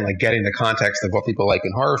 like, again, like getting the context of what people like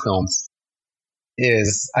in horror films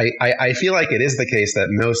is I feel like it is the case that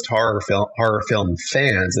most horror film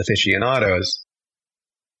fans, aficionados,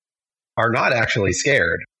 are not actually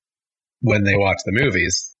scared when they watch the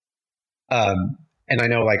movies. And I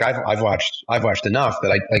know, like, I've watched enough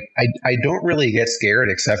that I don't really get scared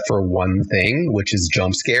except for one thing, which is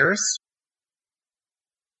jump scares.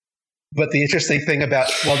 But the interesting thing about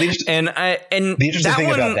about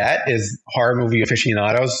that is horror movie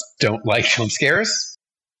aficionados don't like jump scares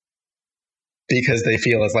because they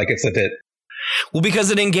feel it's a bit because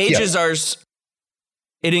it engages our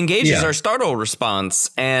startle response,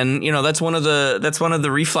 and that's one of the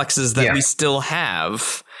reflexes that we still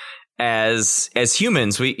have. As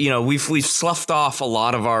humans, we've sloughed off a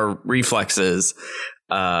lot of our reflexes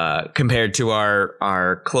compared to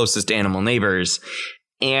our closest animal neighbors,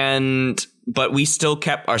 but we still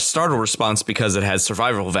kept our startle response because it has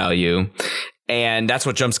survival value, and that's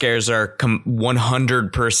what jump scares are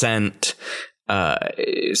 100%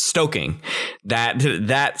 stoking.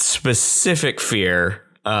 That specific fear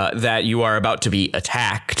that you are about to be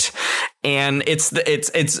attacked. And it's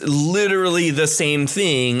literally the same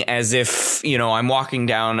thing as if, I'm walking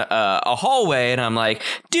down a hallway and I'm like,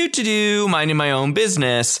 minding my own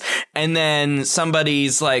business. And then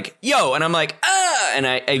somebody's like, yo, and I'm like, and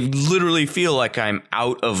I literally feel like I'm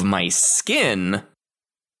out of my skin.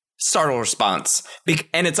 Startle response.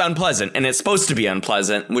 And it's unpleasant, and it's supposed to be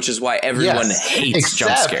unpleasant, which is why everyone hates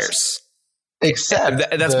jump scares.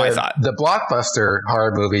 Except that's my thought. The blockbuster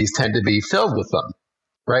horror movies tend to be filled with them.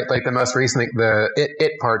 Right, like the most recent, the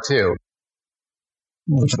It Part 2,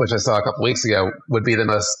 which I saw a couple weeks ago, would be the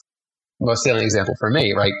most salient example for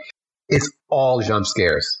me. Right, it's all jump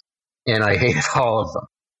scares, and I hated all of them.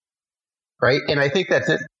 Right, and I think that's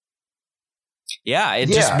it. Yeah, it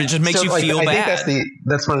just makes you feel bad. I think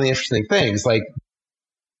that's one of the interesting things. Like,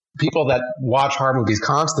 people that watch horror movies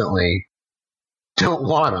constantly don't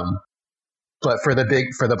want them. But for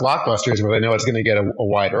the blockbusters where they know it's going to get a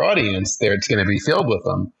wider audience, it's going to be filled with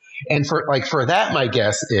them. And for that, my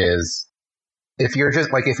guess is if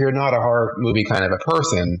you're not a horror movie kind of a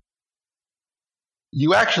person,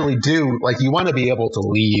 you actually do, you want to be able to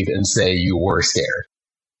leave and say you were scared.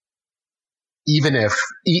 Even if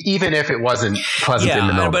it wasn't pleasant in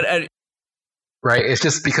the moment. But right? It's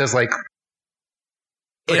just because I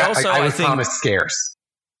was promised scares.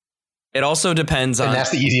 It also depends on... And that's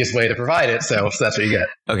the easiest way to provide it, so that's what you get.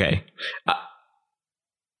 Okay.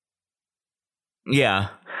 Yeah.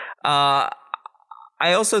 I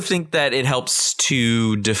also think that it helps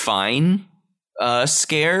to define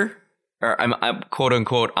scare, or I'm quote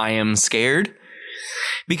unquote, I am scared,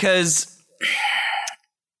 because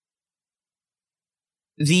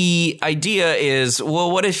the idea is,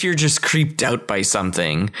 well, what if you're just creeped out by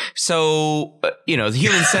something? So, the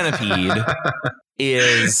Human Centipede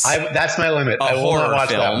is... that's my limit. I will not watch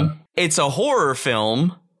that one. It's a horror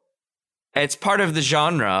film. It's part of the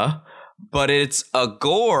genre, but it's a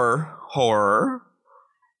gore horror,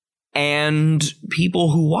 and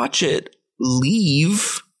people who watch it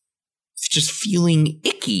leave just feeling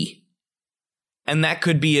icky. And that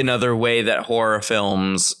could be another way that horror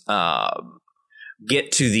films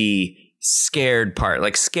get to the scared part.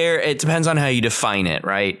 It depends on how you define it,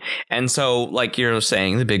 right? And so, like you're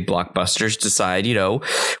saying, the big blockbusters decide,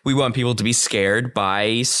 we want people to be scared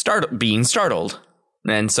by being startled.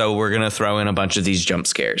 And so we're going to throw in a bunch of these jump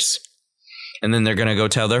scares. And then they're going to go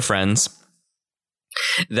tell their friends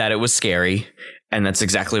that it was scary. And that's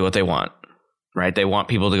exactly what they want, right? They want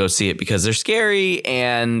people to go see it because they're scary.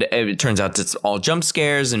 And it turns out it's all jump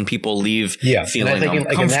scares and people leave feeling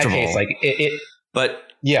uncomfortable. In that case, but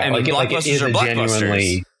yeah, blockbusters are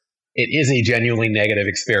blockbusters. It is a genuinely negative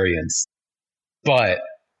experience. But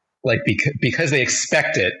because they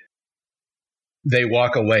expect it, they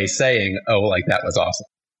walk away saying, "Oh, that was awesome."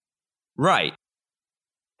 Right.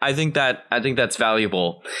 I think that's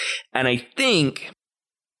valuable. And I think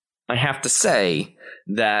I have to say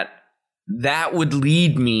that would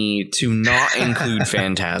lead me to not include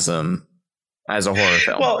Phantasm as a horror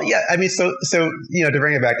film. Well, yeah, I mean, so to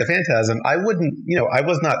bring it back to Phantasm, I wouldn't, I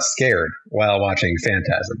was not scared while watching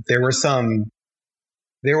Phantasm. There were some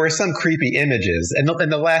creepy images, and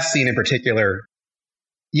the last scene in particular,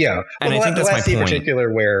 yeah, and I think that's my point. The last scene in particular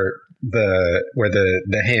where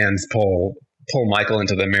the hands pull Michael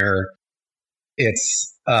into the mirror,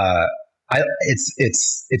 it's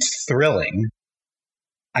thrilling.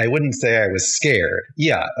 I wouldn't say I was scared.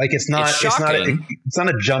 Yeah, it's not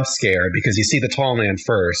a jump scare because you see the tall man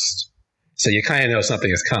first, so you kind of know something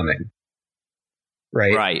is coming.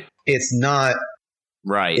 Right? Right. It's not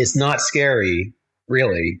scary,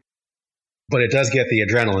 really, but it does get the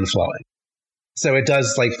adrenaline flowing. So it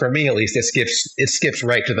does, for me at least, it skips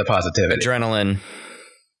right to the positivity. Adrenaline.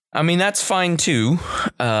 I mean, that's fine too.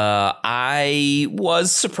 I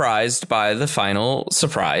was surprised by the final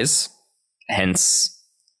surprise, hence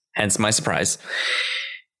my surprise.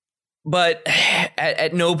 But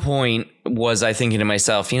at no point was I thinking to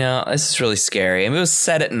myself, this is really scary. I mean, it was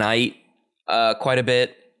set at night quite a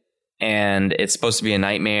bit, and it's supposed to be a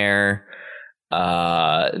nightmare.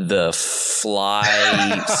 The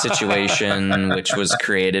fly situation, which was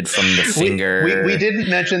created from the finger. We didn't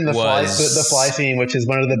mention the fly scene, which is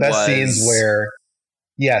one of the best scenes where,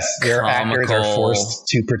 yes, their actors are forced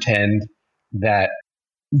to pretend that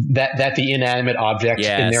the inanimate object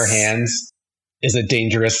in their hands is a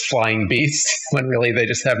dangerous flying beast, when really they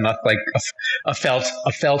just have a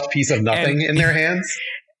felt piece of nothing in their hands.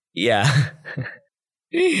 Yeah.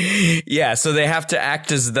 Yeah, so they have to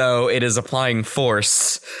act as though it is applying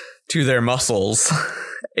force to their muscles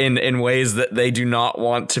in ways that they do not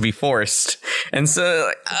want to be forced. And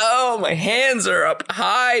so, my hands are up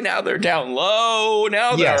high, now they're down low,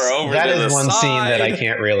 now they're over to the side. That is one scene that I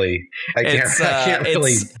can't really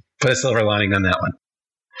put a silver lining on that one.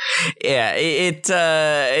 Yeah,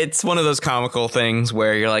 it's one of those comical things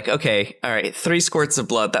where you're like, okay, all right, 3 squirts of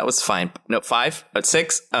blood, that was fine. No, 5?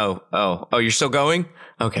 6? Oh, you're still going?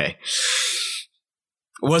 Okay.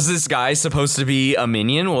 Was this guy supposed to be a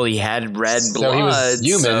minion? Well, he had red blood, he was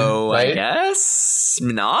human, right? I guess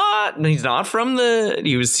not. He's not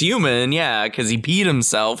he was human, yeah, because he peed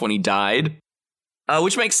himself when he died.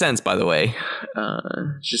 Which makes sense, by the way.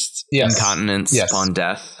 Just incontinence upon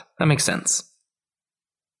death. That makes sense.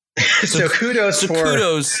 So kudos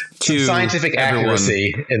to scientific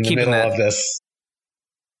accuracy in the middle of this.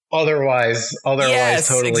 Otherwise,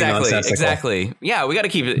 totally nonsensical. Exactly. Yeah, we got to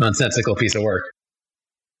keep it nonsensical piece of work.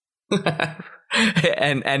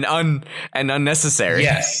 and unnecessary.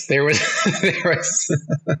 Yes, there was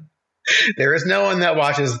there is no one that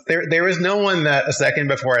watches. There is no one that a second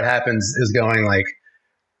before it happens is going like,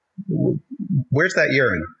 "Where's that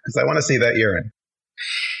urine?" Because I want to see that urine.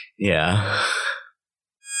 Yeah.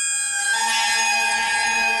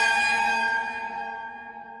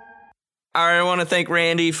 All right, I want to thank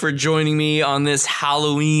Randy for joining me on this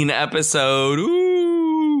Halloween episode.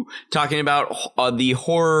 Ooh, talking about the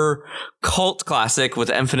horror cult classic with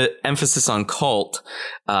emphasis on cult,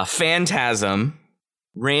 Phantasm.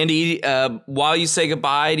 Randy, while you say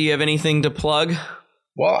goodbye, do you have anything to plug?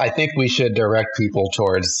 Well, I think we should direct people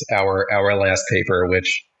towards our last paper,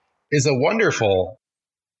 which is a wonderful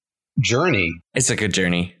journey. It's a good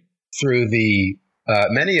journey through the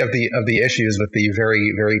many of the issues with the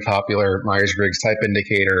very, very popular Myers-Briggs Type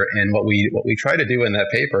Indicator. And what we try to do in that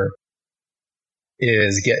paper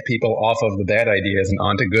is get people off of the bad ideas and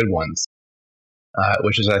onto good ones,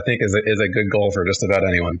 which is, I think, is a good goal for just about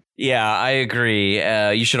anyone. Yeah, I agree.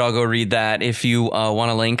 You should all go read that. If you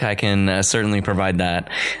want a link, I can certainly provide that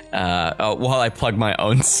while I plug my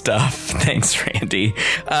own stuff. Thanks, Randy.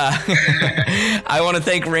 I want to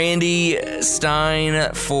thank Randy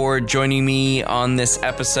Stein for joining me on this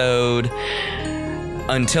episode.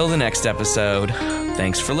 Until the next episode,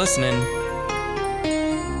 thanks for listening.